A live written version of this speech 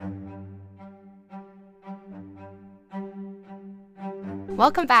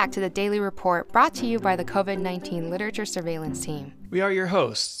Welcome back to the Daily Report, brought to you by the COVID-19 Literature Surveillance Team. We are your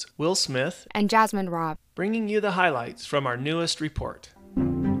hosts, Will Smith and Jasmine Robb, bringing you the highlights from our newest report.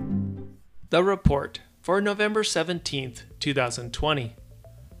 The report for November 17th, 2020.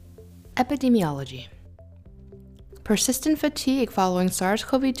 Epidemiology. Persistent fatigue following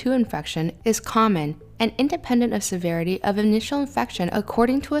SARS-CoV-2 infection is common and independent of severity of initial infection,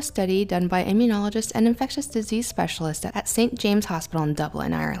 according to a study done by immunologists and infectious disease specialists at St. James Hospital in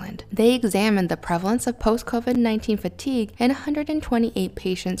Dublin, Ireland. They examined the prevalence of post-COVID-19 fatigue in 128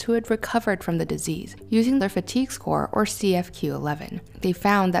 patients who had recovered from the disease, using their fatigue score, or CFQ-11. They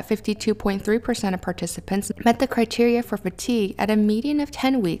found that 52.3% of participants met the criteria for fatigue at a median of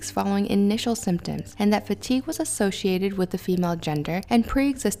 10 weeks following initial symptoms, and that fatigue was associated with the female gender and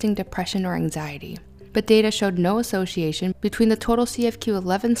pre-existing depression or anxiety. But data showed no association between the total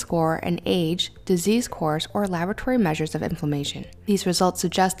CFQ-11 score and age, disease course, or laboratory measures of inflammation. These results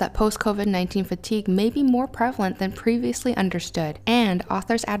suggest that post-COVID-19 fatigue may be more prevalent than previously understood, and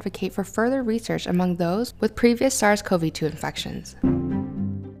authors advocate for further research among those with previous SARS-CoV-2 infections.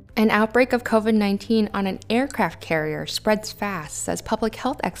 An outbreak of COVID-19 on an aircraft carrier spreads fast, says public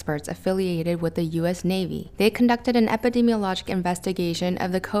health experts affiliated with the U.S. Navy. They conducted an epidemiologic investigation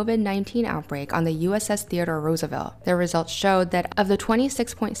of the COVID-19 outbreak on the USS Theodore Roosevelt. Their results showed that of the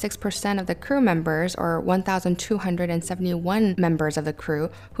 26.6% of the crew members, or 1,271 members of the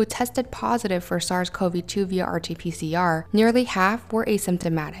crew, who tested positive for SARS-CoV-2 via RT-PCR, nearly half were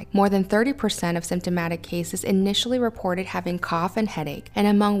asymptomatic. More than 30% of symptomatic cases initially reported having cough and headache, and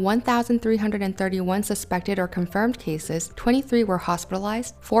among 1,331 suspected or confirmed cases, 23 were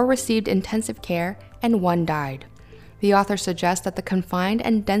hospitalized, 4 received intensive care, and 1 died. The author suggests that the confined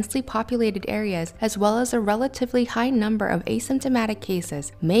and densely populated areas, as well as a relatively high number of asymptomatic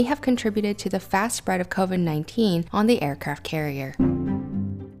cases, may have contributed to the fast spread of COVID-19 on the aircraft carrier.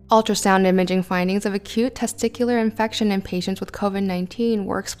 Ultrasound imaging findings of acute testicular infection in patients with COVID-19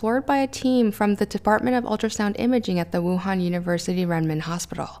 were explored by a team from the Department of Ultrasound Imaging at the Wuhan University Renmin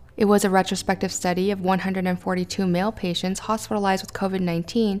Hospital. It was a retrospective study of 142 male patients hospitalized with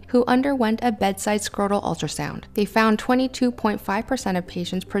COVID-19 who underwent a bedside scrotal ultrasound. They found 22.5% of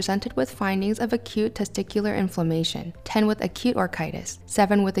patients presented with findings of acute testicular inflammation, 10 with acute orchitis,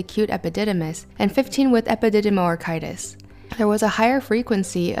 7 with acute epididymis, and 15 with epididymoorchitis. There was a higher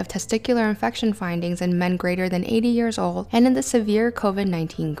frequency of testicular infection findings in men greater than 80 years old and in the severe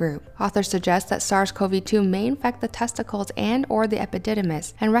COVID-19 group. Authors suggest that SARS-CoV-2 may infect the testicles and/or the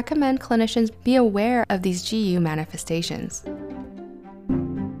epididymis, and recommend clinicians be aware of these GU manifestations.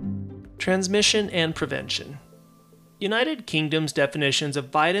 Transmission and prevention. United Kingdom's definitions of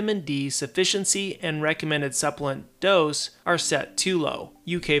vitamin D sufficiency and recommended supplement dose are set too low.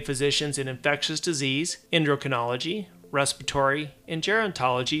 UK physicians in infectious disease, endocrinology, respiratory, and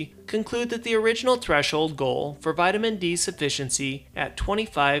gerontology conclude that the original threshold goal for vitamin D sufficiency at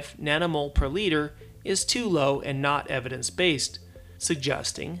 25 nanomole per liter is too low and not evidence-based,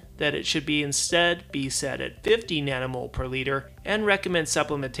 suggesting that it should instead be set at 50 nanomole per liter and recommend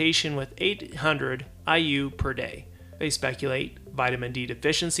supplementation with 800 IU per day. They speculate vitamin D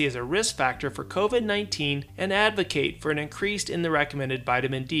deficiency is a risk factor for COVID-19 and advocate for an increase in the recommended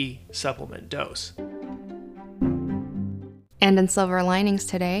vitamin D supplement dose. And in silver linings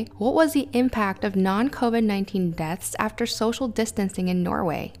today, what was the impact of non-COVID-19 deaths after social distancing in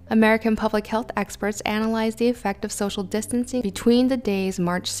Norway? American public health experts analyzed the effect of social distancing between the days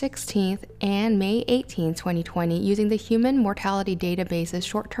March 16th and May 18, 2020, using the Human Mortality Database's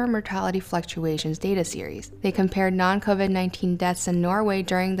short-term mortality fluctuations data series. They compared non-COVID-19 deaths in Norway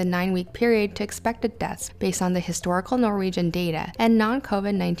during the 9-week period to expected deaths based on the historical Norwegian data and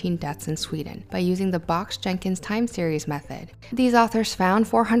non-COVID-19 deaths in Sweden by using the Box-Jenkins time series method. These authors found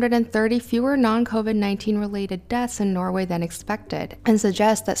 430 fewer non-COVID-19 related deaths in Norway than expected, and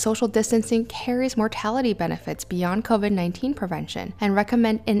suggest that social distancing carries mortality benefits beyond COVID-19 prevention, and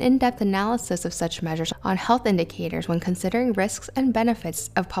recommend an in-depth analysis of such measures on health indicators when considering risks and benefits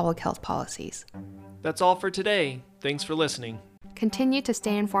of public health policies. That's all for today. Thanks for listening. Continue to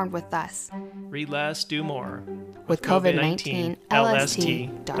stay informed with us. Read less, do more. With COVID-19,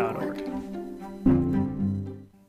 LST.org.